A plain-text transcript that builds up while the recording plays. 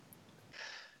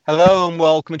Hello and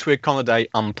welcome to Econoday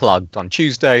Unplugged on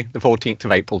Tuesday, the 14th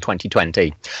of April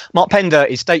 2020. Mark Pender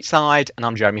is stateside and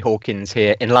I'm Jeremy Hawkins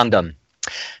here in London.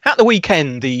 At the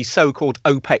weekend, the so-called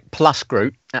OPEC Plus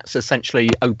group, that's essentially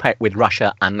OPEC with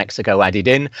Russia and Mexico added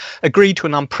in, agreed to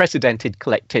an unprecedented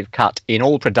collective cut in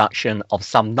oil production of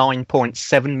some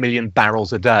 9.7 million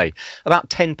barrels a day, about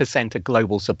 10% of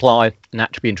global supply, and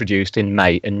that to be introduced in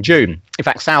May and June. In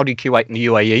fact, Saudi, Kuwait and the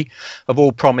UAE have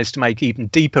all promised to make even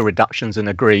deeper reductions than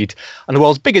agreed. And the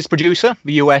world's biggest producer,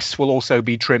 the US, will also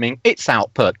be trimming its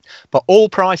output. But oil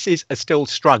prices are still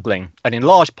struggling, and in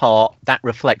large part, that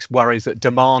reflects worries that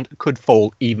demand could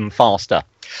fall even faster.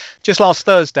 Just last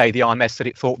Thursday, the IMF said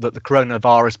it thought that the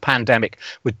coronavirus pandemic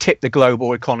would tip the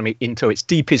global economy into its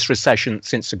deepest recession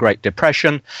since the Great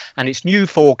Depression. And its new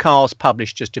forecast,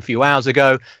 published just a few hours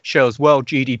ago, shows world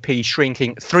GDP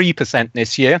shrinking 3%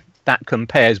 this year. That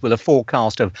compares with a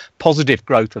forecast of positive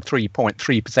growth of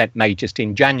 3.3% made just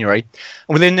in January.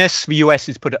 And within this, the US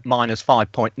is put at minus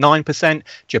 5.9%,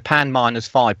 Japan minus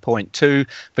 5.2%,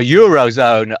 the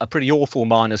Eurozone a pretty awful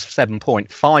minus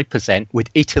 7.5%, with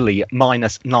Italy at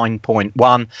minus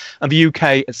 9.1%, and the UK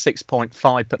at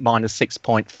 6.5% but minus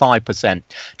 6.5%.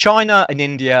 China and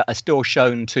India are still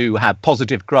shown to have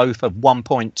positive growth of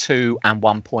 1.2% and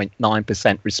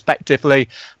 1.9% respectively,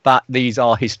 but these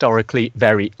are historically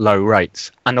very low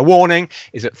rates. And the warning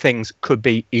is that things could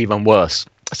be even worse.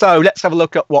 So let's have a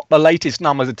look at what the latest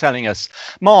numbers are telling us.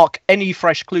 Mark, any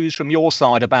fresh clues from your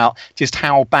side about just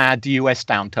how bad the US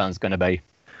downturn is going to be?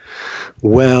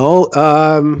 Well,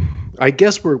 I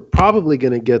guess we're probably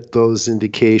going to get those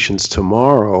indications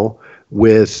tomorrow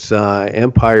with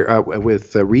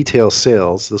retail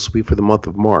sales. This will be for the month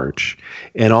of March,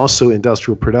 and also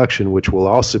industrial production, which will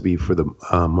also be for the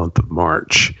month of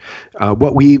March.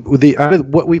 What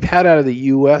we've had out of the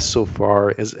U.S. so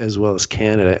far, as well as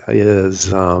Canada,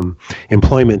 is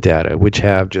employment data, which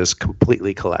have just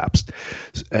completely collapsed,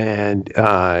 and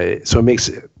so it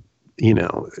makes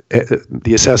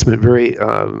the assessment very,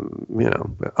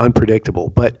 unpredictable.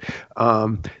 But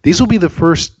these will be the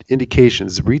first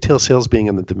indications, retail sales being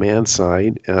on the demand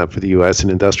side for the U.S.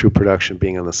 and industrial production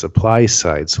being on the supply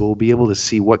side. So we'll be able to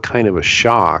see what kind of a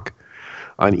shock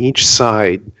on each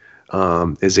side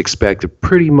is expected.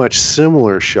 Pretty much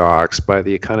similar shocks by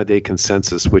the Econoday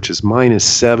consensus, which is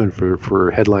 -7 for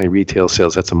headline retail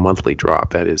sales. That's a monthly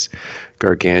drop. That is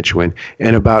gargantuan.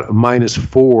 And about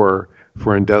 -4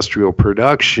 for industrial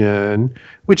production,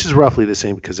 which is roughly the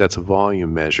same because that's a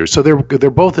volume measure. So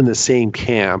they're both in the same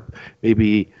camp,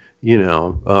 maybe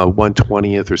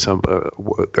 1/20th or some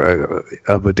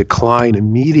of a decline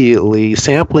immediately.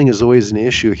 Sampling is always an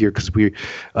issue here because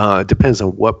depends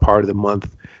on what part of the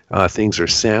month things are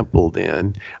sampled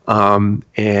in,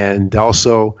 and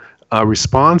also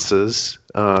responses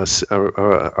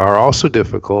are also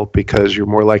difficult because you're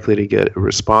more likely to get a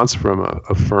response from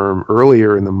a firm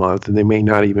earlier in the month, and they may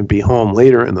not even be home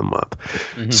later in the month.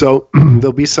 Mm-hmm. So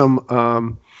there'll be some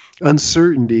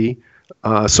uncertainty.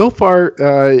 So far,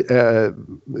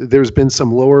 there's been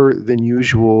some lower than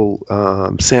usual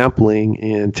sampling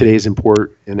in today's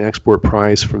import and export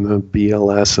price from the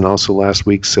BLS and also last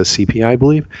week's CPI, I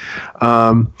believe.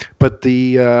 But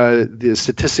the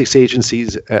statistics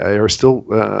agencies are still,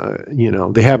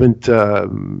 they haven't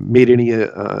made any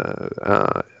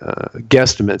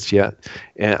guesstimates yet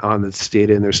on this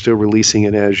data, and they're still releasing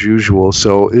it as usual.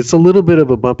 So it's a little bit of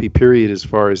a bumpy period as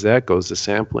far as that goes, the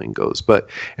sampling goes.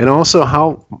 And also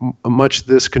how much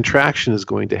this contraction is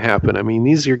going to happen. I mean,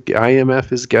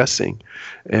 IMF is guessing,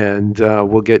 and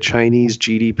we'll get Chinese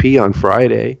GDP on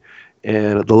Friday,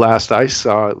 and the last I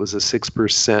saw, it was a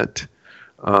 6%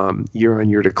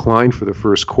 year-on-year decline for the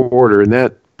first quarter, and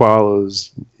that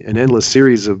follows an endless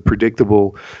series of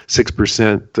predictable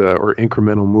 6% or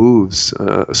incremental moves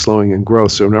slowing in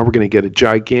growth. So now we're going to get a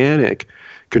gigantic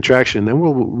contraction. Then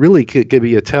we'll really give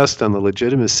you a test on the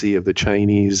legitimacy of the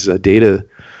Chinese data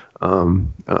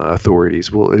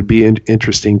authorities. It'd be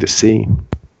interesting to see.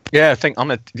 Yeah, I think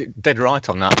I'm dead right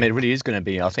on that. I mean, it really is going to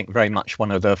be, I think, very much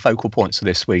one of the focal points of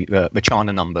this week, the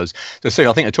China numbers. So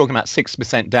I think they're talking about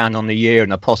 6% down on the year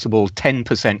and a possible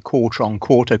 10%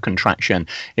 quarter-on-quarter contraction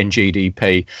in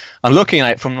GDP. And looking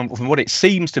at it from what it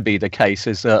seems to be the case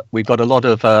is that we've got a lot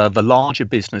of the larger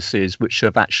businesses which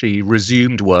have actually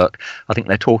resumed work. I think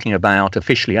they're talking about,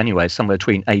 officially anyway, somewhere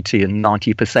between 80 and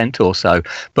 90% or so.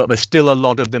 But there's still a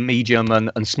lot of the medium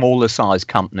and smaller size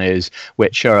companies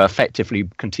which are effectively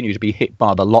continuing to be hit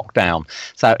by the lockdown.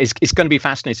 So it's going to be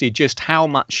fascinating to see just how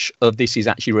much of this is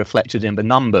actually reflected in the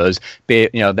numbers, be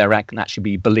it, they can actually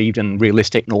be believed and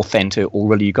realistic and authentic, or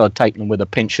really you've got to take them with a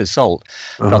pinch of salt.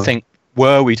 Uh-huh. But I think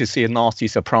were we to see a nasty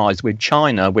surprise with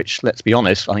China, which, let's be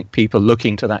honest, I think people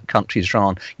looking to that country to try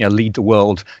and lead the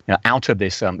world out of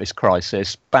this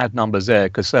crisis, bad numbers there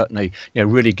could certainly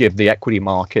really give the equity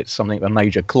markets something of a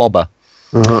major clobber.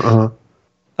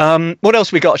 What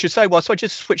else we got? I should say, so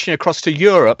just switching across to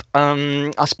Europe,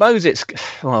 I suppose it's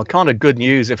kind of good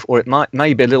news, or it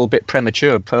may be a little bit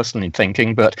premature, personally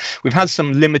thinking, but we've had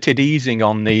some limited easing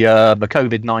on the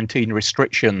COVID-19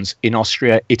 restrictions in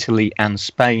Austria, Italy and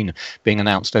Spain being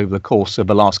announced over the course of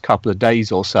the last couple of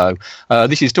days or so.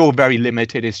 This is still very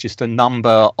limited. It's just a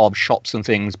number of shops and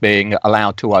things being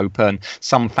allowed to open,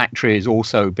 some factories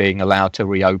also being allowed to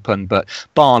reopen, but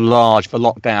by and large, the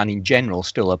lockdown in general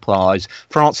still applies.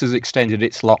 France has extended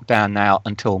its lockdown now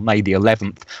until May the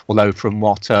 11th, although from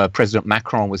what President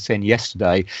Macron was saying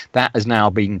yesterday, that has now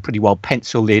been pretty well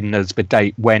penciled in as the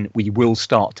date when we will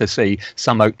start to see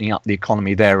some opening up the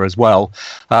economy there as well.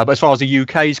 But as far as the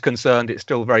UK is concerned, it's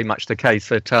still very much the case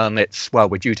that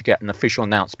we're due to get an official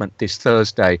announcement this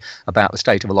Thursday about the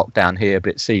state of a lockdown here,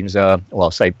 but it seems,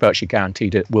 virtually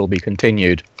guaranteed it will be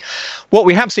continued. What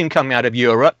we have seen coming out of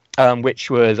Europe, which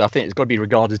was, I think it's got to be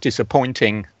regarded as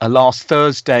disappointing. Last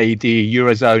Thursday, the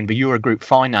Eurogroup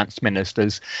finance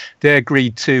ministers, they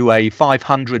agreed to a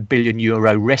 €500 billion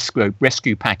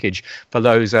rescue package for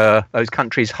those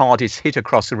countries hardest hit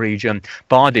across the region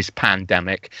by this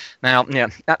pandemic. Now,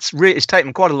 it's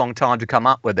taken quite a long time to come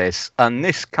up with this, and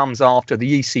this comes after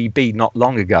the ECB not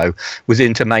long ago was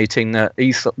intimating that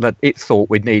it thought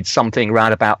we'd need something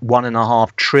around about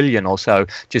 $1.5 trillion or so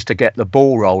just to get the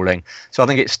ball rolling. So I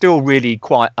think it's still really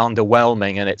quite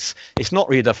underwhelming, and it's not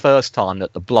really the first time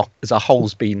that the bloc as a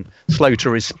whole's been slow to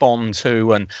respond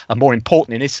to, and more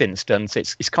important in this instance,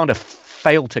 it's kind of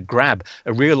failed to grab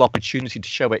a real opportunity to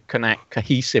show it can act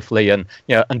cohesively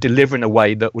and deliver in a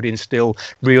way that would instill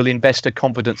real investor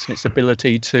confidence in its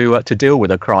ability to deal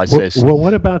with a crisis. Well,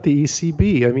 what about the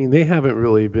ECB? I mean, they haven't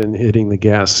really been hitting the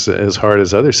gas as hard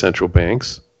as other central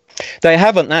banks. They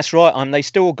haven't, that's right. They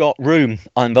still got room.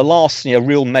 And the last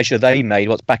real measure they made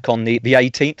was back on the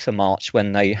 18th of March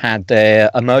when they had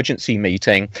their emergency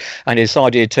meeting and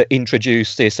decided to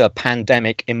introduce this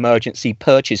pandemic emergency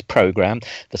purchase program,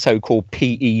 the so-called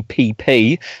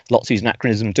PEPP. Lots of these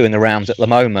acronyms doing the rounds at the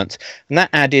moment. And that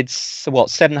added,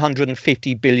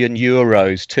 750 billion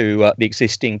euros to the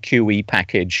existing QE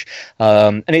package.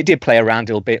 And it did play around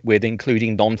a little bit with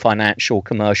including non-financial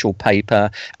commercial paper,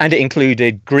 and it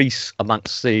included Greece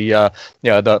amongst the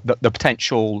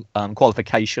potential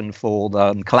qualification for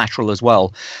the collateral as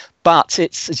well. But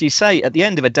it's, as you say, at the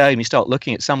end of the day, when you start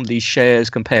looking at some of these shares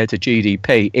compared to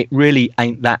GDP, it really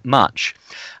ain't that much.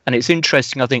 And it's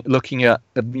interesting, I think, looking at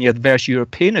the various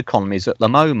European economies at the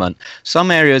moment,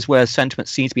 some areas where sentiment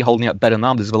seems to be holding up better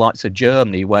numbers, the likes of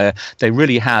Germany, where they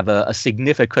really have a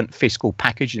significant fiscal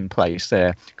package in place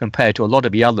there compared to a lot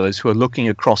of the others who are looking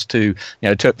across to the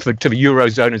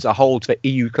Eurozone as a whole, to the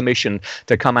EU Commission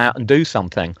to come out and do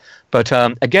something. But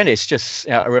again, it's just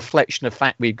a reflection of the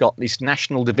fact we've got these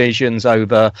national divisions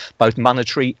over both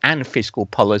monetary and fiscal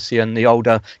policy, and the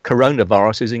older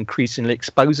coronavirus is increasingly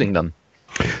exposing them.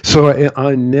 So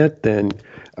on net then,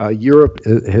 Europe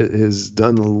has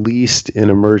done the least in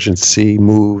emergency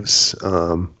moves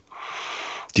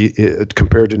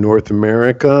compared to North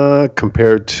America,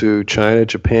 compared to China,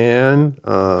 Japan.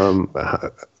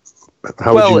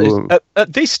 At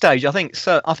this stage, I think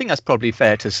that's probably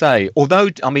fair to say.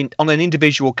 Although, I mean, on an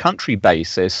individual country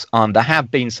basis, there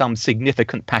have been some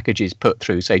significant packages put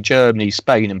through, say Germany,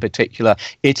 Spain in particular,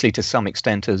 Italy to some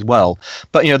extent as well.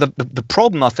 But the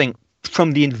problem, I think,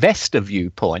 from the investor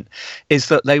viewpoint, is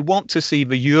that they want to see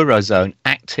the Eurozone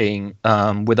acting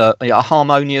with a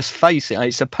harmonious face.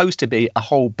 It's supposed to be a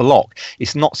whole bloc.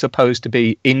 It's not supposed to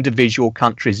be individual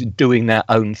countries doing their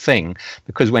own thing,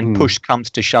 because when push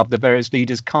comes to shove, the various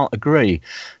leaders can't agree.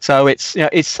 So it's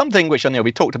something which I know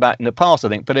we talked about in the past, I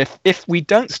think, but if we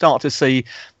don't start to see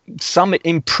some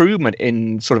improvement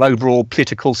in sort of overall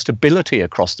political stability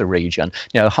across the region,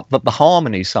 the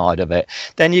harmony side of it,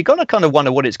 then you've got to kind of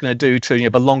wonder what it's going to do to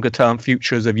the longer term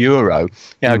futures of euro.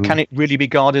 Can it really be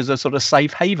regarded as a sort of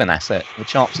safe haven asset? The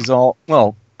chances are,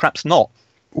 well, perhaps not.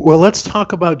 Well, let's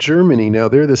talk about Germany now.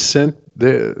 They're the center,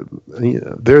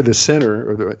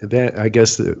 or that I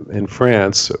guess in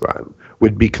France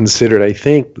would be considered, I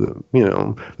think,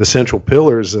 the central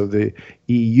pillars of the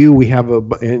EU. We have a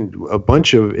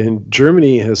bunch of, and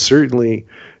Germany has certainly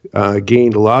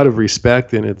gained a lot of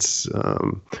respect in its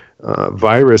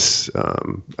virus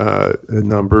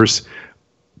numbers.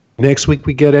 Next week,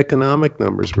 we get economic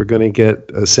numbers. We're going to get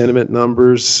sentiment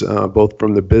numbers, both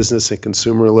from the business and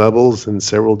consumer levels, and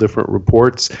several different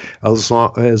reports, as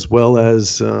well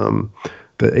as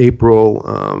the April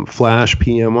flash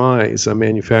PMIs,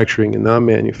 manufacturing and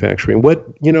non-manufacturing.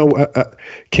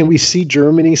 Can we see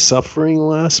Germany suffering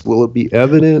less? Will it be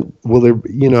evident? Will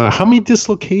there, how many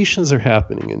dislocations are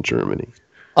happening in Germany?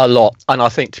 A lot. And I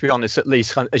think, to be honest, at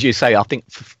least, as you say, I think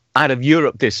out of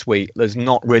Europe this week, there's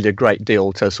not really a great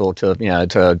deal to sort of,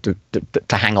 to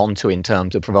hang on to in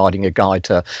terms of providing a guide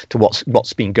to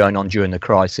what's been going on during the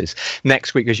crisis.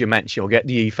 Next week, as you mentioned, you'll get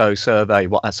the EFO survey.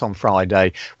 That's on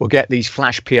Friday. We'll get these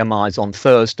flash PMIs on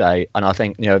Thursday, and I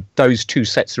think those two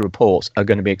sets of reports are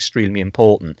going to be extremely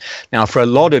important. Now, for a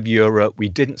lot of Europe, we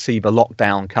didn't see the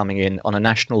lockdown coming in on a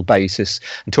national basis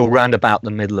until around about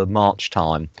the middle of March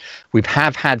time. We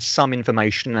have had some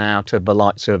information out of the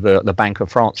likes of the Bank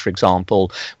of France, for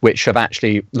example, which have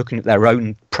actually, looking at their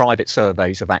own private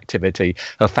surveys of activity,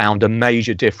 have found a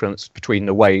major difference between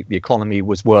the way the economy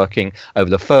was working over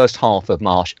the first half of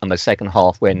March and the second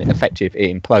half when effectively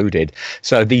it imploded.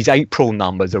 So these April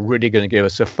numbers are really going to give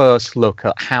us a first look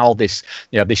at how this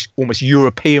almost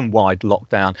European-wide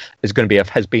lockdown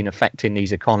has been affecting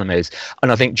these economies.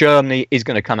 And I think Germany is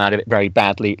going to come out of it very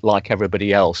badly, like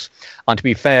everybody else. And to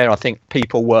be fair, I think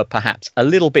people were perhaps a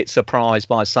little bit surprised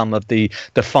by some of the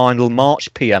final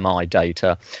March PMI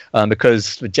data,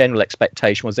 because the general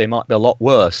expectation was they might be a lot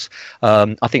worse. I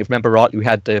think, if I remember rightly, we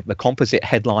had the composite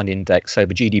headline index, so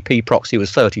the GDP proxy was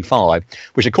 35,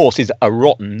 which of course is a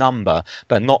rotten number,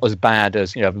 but not as bad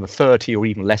as the 30 or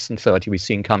even less than 30 we've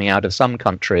seen coming out of some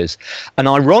countries. And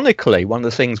ironically, one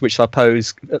of the things which I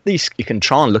suppose at least you can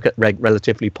try and look at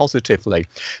relatively positively,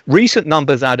 recent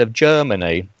numbers out of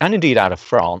Germany and indeed out of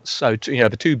France, so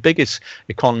the two biggest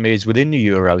economies within the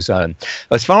Eurozone.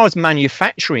 As far as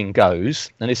manufacturing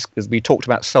goes, and this, as we talked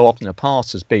about so often in the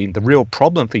past, has been the real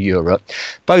problem for Europe,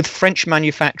 both French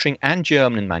manufacturing and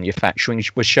German manufacturing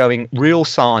were showing real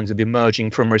signs of emerging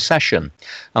from recession.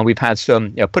 And we've had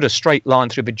some, put a straight line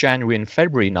through the January and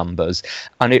February numbers,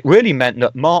 and it really meant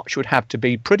that March would have to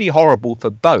be pretty horrible for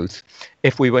both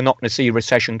if we were not going to see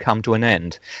recession come to an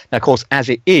end. Now, of course, as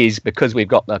it is, because we've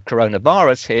got the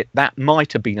coronavirus hit, that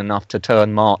might have been enough to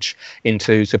turn March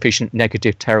into sufficient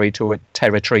negative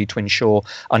territory to ensure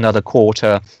another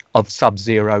quarter of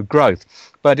sub-zero growth.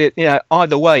 But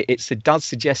either way, it does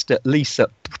suggest at least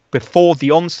that before the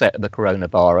onset of the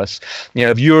coronavirus,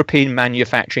 European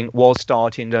manufacturing was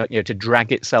starting to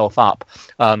drag itself up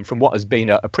from what has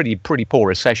been a pretty poor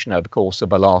recession over the course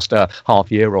of the last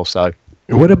half year or so.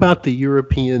 What about the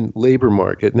European labor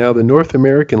market? Now, the North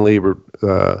American labor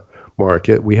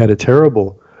market, we had a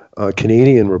terrible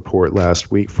Canadian report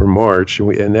last week for March,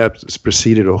 and that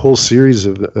preceded a whole series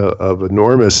of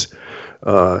enormous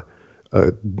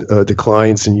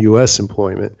declines in U.S.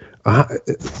 employment.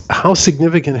 How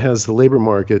significant has the labor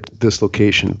market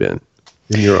dislocation been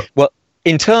in Europe? Well,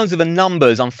 in terms of the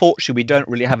numbers, unfortunately, we don't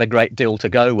really have a great deal to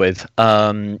go with.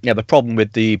 The problem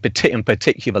with the in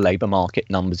particular labour market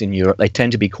numbers in Europe, they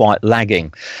tend to be quite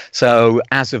lagging. So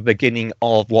as of beginning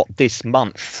of this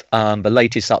month, the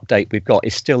latest update we've got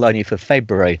is still only for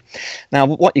February. Now,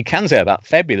 what you can say about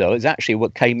February, though, is actually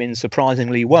what came in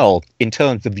surprisingly well. In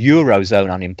terms of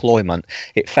Eurozone unemployment,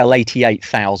 it fell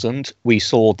 88,000. We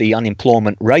saw the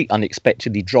unemployment rate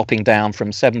unexpectedly dropping down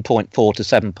from 7.4 to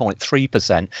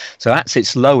 7.3%. So that's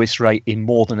its lowest rate in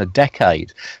more than a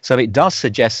decade. So it does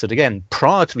suggest that, again,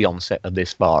 prior to the onset of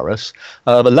this virus,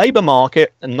 the labour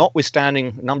market, and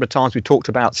notwithstanding a number of times we talked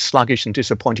about sluggish and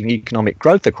disappointing economic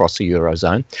growth across the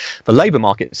Eurozone, the labour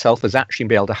market itself has actually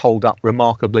been able to hold up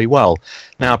remarkably well.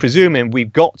 Now, presuming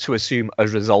we've got to assume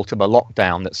as a result of a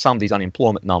lockdown that some of these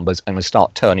unemployment numbers are going to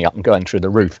start turning up and going through the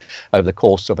roof over the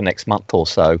course of the next month or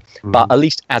so. Mm-hmm. But at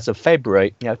least as of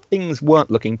February, things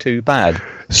weren't looking too bad.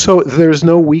 So there's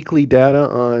no weekly data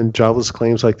on jobless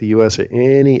claims like the U.S. or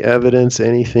any evidence,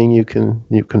 anything you can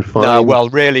find? No, well,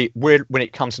 really, when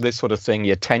it comes to this sort of thing,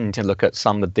 you tend to look at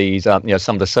some of these,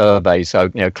 some of the surveys. So,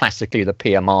 classically the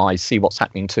PMI, see what's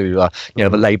happening to, the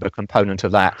labour component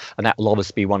of that, and that will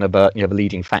obviously be one of the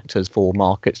leading factors for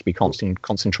markets to be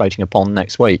concentrating upon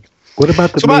next week. What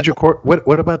about the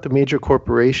what about the major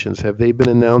corporations? Have they been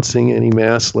announcing any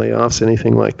mass layoffs,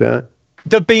 anything like that?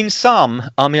 There have been some.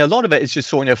 I mean, a lot of it is just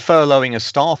sort of furloughing of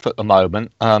staff at the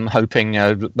moment, hoping,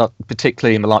 not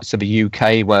particularly in the likes of the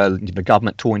UK, where the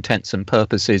government, to all intents and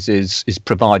purposes, is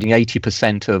providing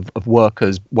 80% of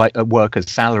workers'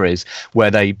 salaries where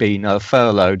they've been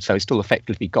furloughed, so still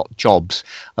effectively got jobs,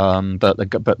 but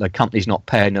the company's not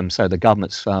paying them, so the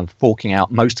government's forking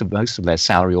out most of their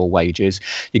salary or wages.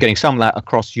 You're getting some of that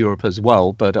across Europe as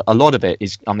well, but a lot of it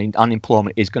is,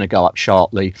 unemployment is going to go up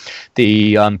sharply.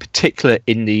 The particular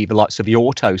particular in the likes of the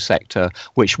auto sector,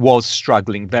 which was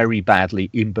struggling very badly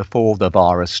even before the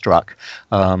virus struck.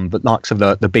 But likes of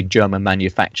the big German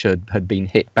manufacturer had been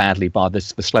hit badly by the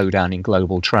slowdown in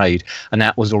global trade, and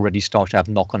that was already starting to have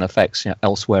knock-on effects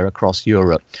elsewhere across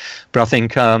Europe. But I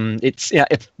think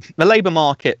if the labour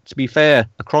market, to be fair,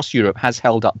 across Europe has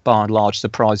held up by and large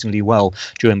surprisingly well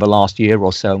during the last year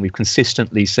or so, and we've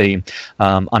consistently seen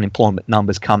unemployment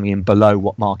numbers coming in below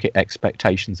what market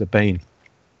expectations have been.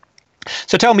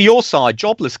 So tell me your side,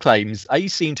 jobless claims, they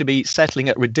seem to be settling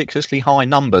at ridiculously high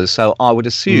numbers. So I would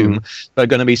assume there are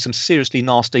going to be some seriously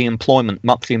nasty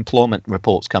monthly employment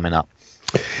reports coming up.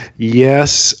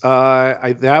 Yes,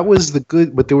 that was the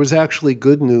good, but there was actually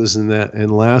good news in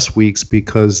last week's,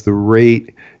 because the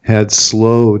rate had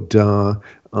slowed.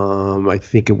 I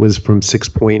think it was from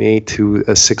 6.8 to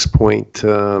a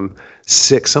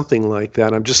 6.6, something like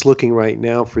that. I'm just looking right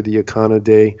now for the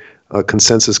Econoday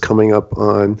consensus coming up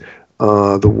on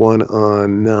the one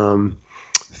on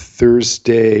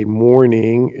Thursday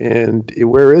morning. And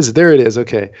where is it? There it is.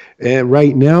 Okay. And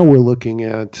right now we're looking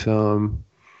at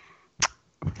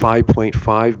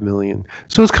 5.5 million.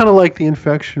 So it's kind of like the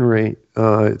infection rate.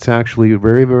 It's actually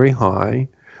very, very high,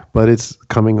 but it's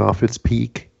coming off its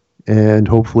peak. And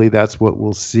hopefully that's what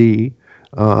we'll see.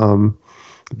 They're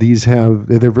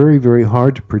very, very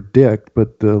hard to predict,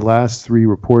 but the last three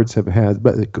reports have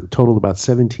totaled about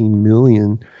 17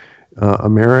 million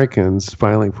Americans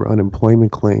filing for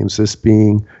unemployment claims, this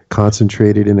being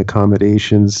concentrated in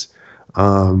accommodations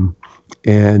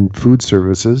and food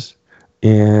services,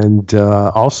 and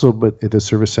also, but the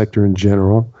service sector in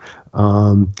general.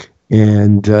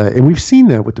 And we've seen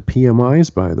that with the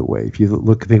PMIs, by the way. If you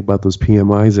think about those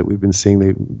PMIs that we've been seeing,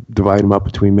 they divide them up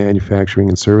between manufacturing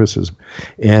and services.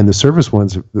 And the service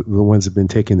ones, the ones that have been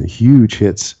taking the huge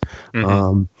hits.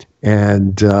 So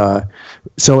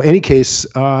in any case,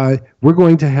 we're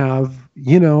going to have,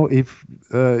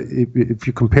 if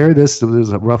you compare this,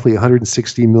 there's roughly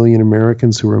 160 million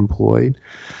Americans who are employed.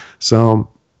 So,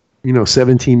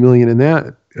 17 million in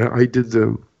that. I did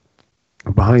the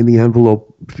behind the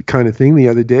envelope kind of thing the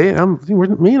other day. We're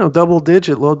low double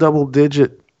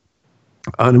digit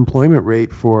unemployment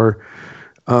rate for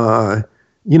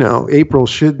April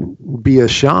shouldn't be a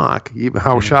shock,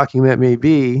 how shocking that may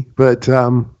be, but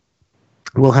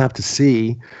we'll have to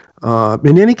see.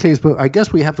 In any case, but I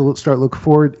guess we have to start look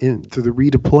forward to the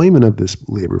redeployment of this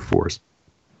labor force.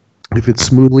 If it's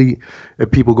smoothly,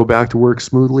 if people go back to work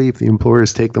smoothly, if the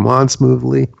employers take them on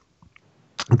smoothly,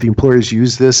 if the employers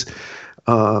use this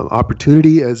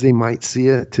opportunity as they might see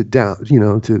it to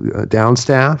down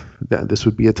staff, that this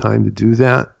would be a time to do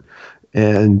that,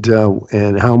 and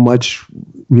how much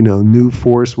new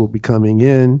force will be coming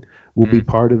in will be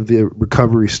part of the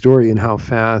recovery story, and how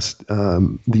fast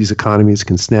these economies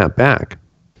can snap back.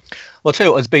 Well,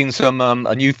 too, there's been some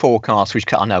a new forecast, which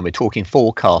I know we're talking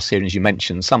forecasts here, and as you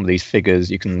mentioned, some of these figures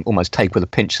you can almost take with a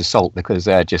pinch of salt because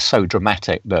they're just so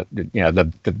dramatic that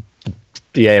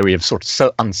the area of sort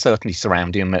of uncertainty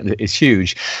surrounding them is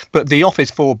huge. But the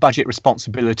Office for Budget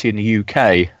Responsibility in the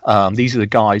UK, these are the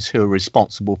guys who are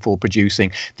responsible for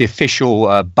producing the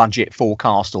official budget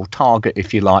forecast or target,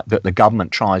 if you like, that the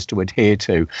government tries to adhere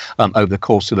to over the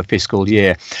course of the fiscal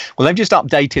year. Well, they've just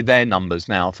updated their numbers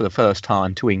now for the first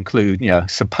time to include,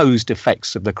 supposed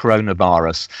effects of the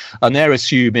coronavirus. And they're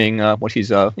assuming what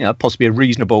is possibly a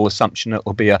reasonable assumption that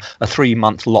will be a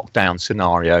 3-month lockdown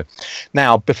scenario.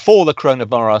 Now, before the coronavirus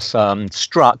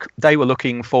struck, they were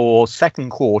looking for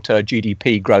second quarter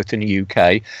GDP growth in the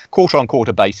UK,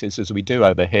 quarter-on-quarter basis, as we do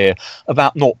over here,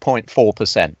 about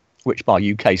 0.4%, which by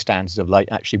UK standards of late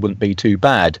actually wouldn't be too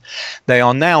bad. They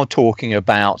are now talking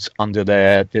about, under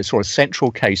their sort of central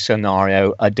case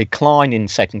scenario, a decline in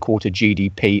second quarter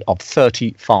GDP of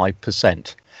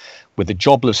 35%. With the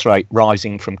jobless rate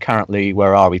rising from currently,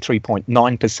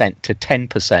 3.9% to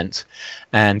 10%,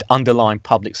 and underlying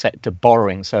public sector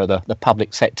borrowing, so the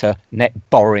public sector net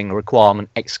borrowing requirement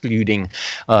excluding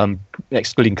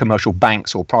commercial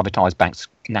banks or privatised banks,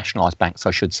 nationalised banks,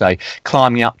 I should say,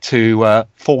 climbing up to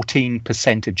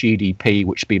 14% of GDP,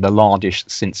 which would be the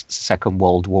largest since the Second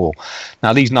World War.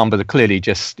 Now, these numbers are clearly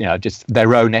just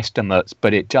their own estimates,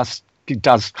 but it does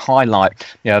highlight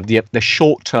the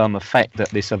short-term effect that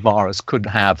this virus could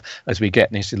have as we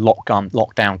get this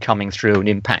lockdown coming through and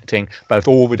impacting both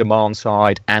all the demand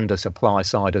side and the supply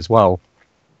side as well.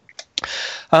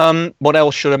 What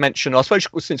else should I mention? I suppose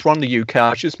since we're on the UK,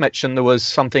 I should just mention there was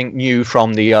something new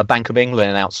from the Bank of England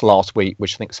announced last week,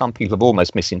 which I think some people have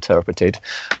almost misinterpreted.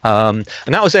 And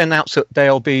that was they announced that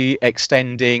they'll be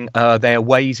extending their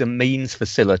Ways and Means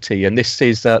facility. And this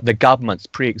is the government's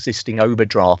pre-existing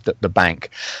overdraft at the bank.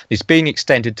 It's being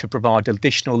extended to provide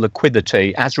additional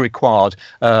liquidity as required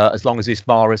as long as this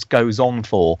virus goes on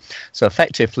for. So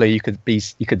effectively, you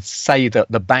could say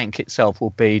that the bank itself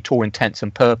will be, to all intents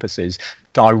and purposes,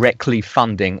 directly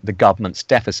funding the government's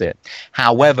deficit.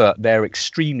 However, they're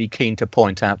extremely keen to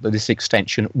point out that this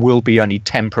extension will be only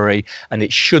temporary and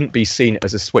it shouldn't be seen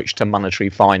as a switch to monetary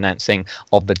financing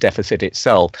of the deficit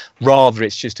itself. Rather,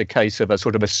 it's just a case of a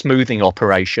sort of a smoothing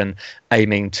operation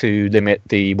aiming to limit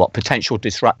the potential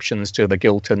disruptions to the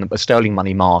gilt and the sterling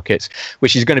money markets,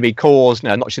 which is going to be caused,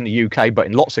 not just in the UK, but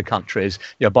in lots of countries,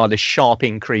 by the sharp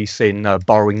increase in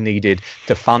borrowing needed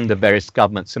to fund the various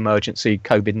government's emergency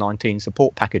COVID-19 support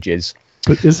packages.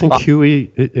 But isn't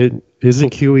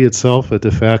QE itself a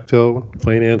de facto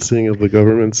financing of the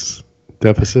government's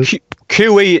deficit?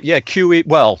 QE.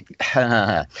 Well,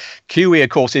 QE, of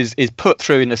course, is put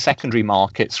through in the secondary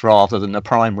markets rather than the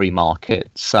primary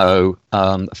market. So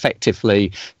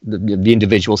effectively, the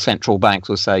individual central banks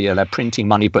will say, they're printing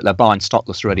money, but they're buying stock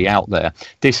that's already out there.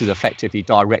 This is effectively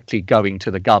directly going to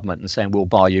the government and saying, we'll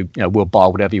buy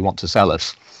whatever you want to sell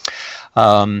us.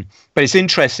 But it's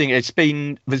interesting.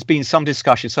 There's been some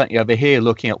discussion, certainly over here,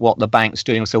 looking at what the bank's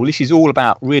doing. So this is all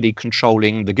about really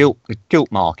controlling the gilt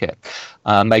market,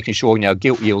 making sure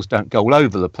gilt yields don't go all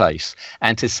over the place.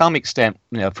 And to some extent,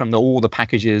 from all the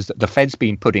packages that the Fed's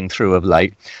been putting through of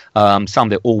late, some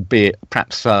of it, albeit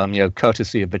perhaps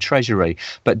courtesy of the Treasury,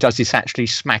 but does this actually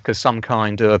smack of some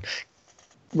kind of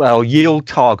yield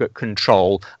target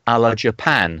control a la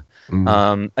Japan?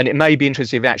 And it may be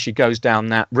interesting if it actually goes down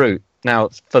that route. Now,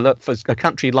 for a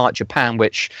country like Japan,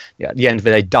 which at the end of the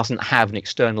day doesn't have an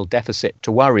external deficit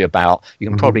to worry about, you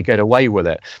can probably get away with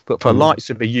it. But for the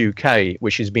likes of the UK,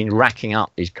 which has been racking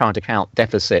up these current account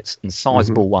deficits and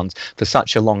sizable ones for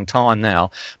such a long time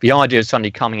now, the idea of suddenly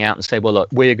coming out and say, well, look,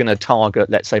 we're going to target,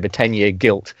 let's say, the 10-year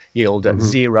gilt yield at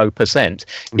 0%,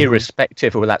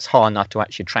 irrespective of whether that's high enough to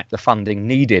actually attract the funding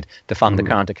needed to fund the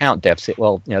current account deficit.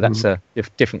 Well, that's a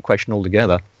different question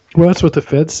altogether. Well, that's what the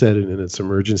Fed said in its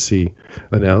emergency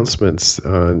announcements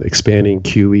on expanding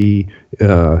QE,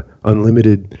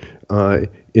 unlimited,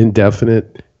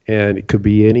 indefinite, and it could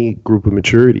be any group of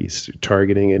maturities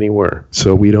targeting anywhere.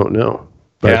 So we don't know,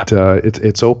 but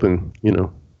it's open,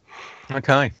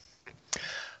 Okay.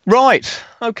 Right.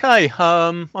 Okay.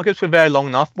 I guess we're very long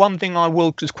enough. One thing I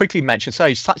will just quickly mention,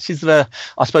 such is the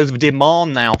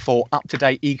demand now for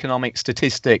up-to-date economic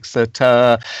statistics that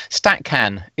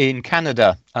StatCan in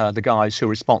Canada, the guys who are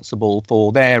responsible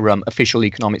for their official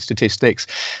economic statistics,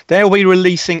 they'll be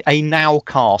releasing a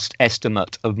nowcast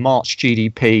estimate of March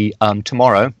GDP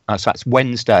tomorrow. So that's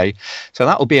Wednesday. So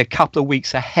that will be a couple of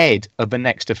weeks ahead of the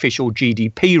next official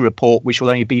GDP report, which will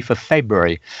only be for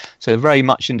February. So very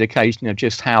much indication of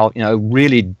just how,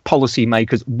 really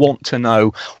policymakers want to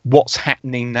know what's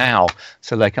happening now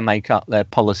so they can make up their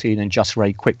policy and adjust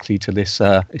very quickly to this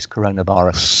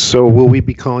coronavirus. So will we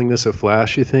be calling this a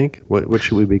flash, you think? What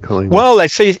should we be calling this? Well,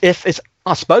 let's see if it's,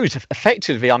 I suppose,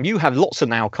 effectively, you have lots of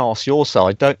nowcasts your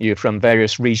side, don't you, from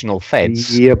various regional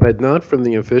feds? Yeah, but not from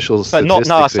the official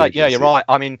statistics. You're right.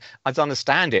 As I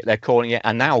understand it, they're calling it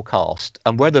a nowcast,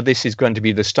 and whether this is going to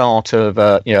be the start of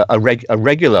a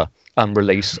regular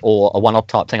release or a one-off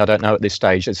type thing, I don't know at this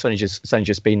stage. It's only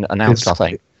just been announced, I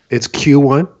think. It's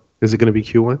Q1? Is it going to be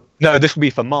Q1? No, this will be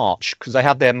for March because they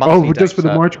have their monthly. Oh, just for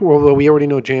the March? Well, we already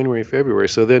know January, February.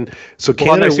 So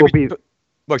Canada will be.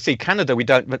 Well, see, Canada,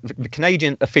 the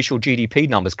Canadian official GDP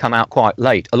numbers come out quite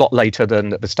late, a lot later than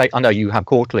the state. I know you have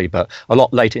quarterly, but a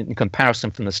lot later in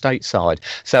comparison from the state side.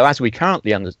 So as we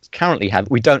currently have,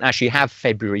 we don't actually have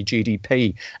February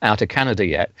GDP out of Canada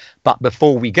yet. But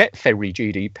before we get February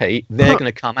GDP, they're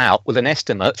going to come out with an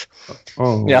estimate,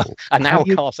 a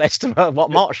nowcast estimate of what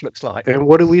March looks like. And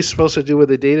what are we supposed to do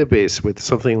with a database with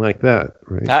something like that?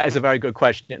 Right? That is a very good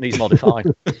question. It needs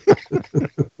modifying.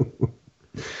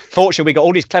 Fortunately, we got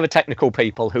all these clever technical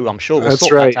people who I'm sure will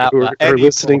sort that out. Who are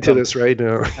listening to this right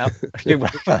now.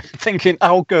 Thinking,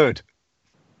 oh, good.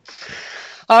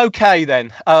 Okay,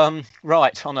 then.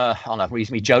 Right, on a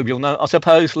reasonably jovial note, I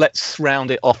suppose, let's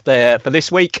round it off there for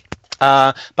this week.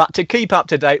 But to keep up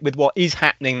to date with what is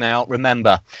happening now,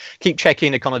 remember, keep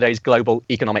checking Econoday's global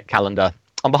economic calendar.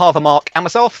 On behalf of Mark and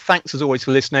myself, thanks as always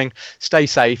for listening. Stay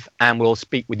safe, and we'll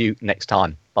speak with you next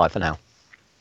time. Bye for now.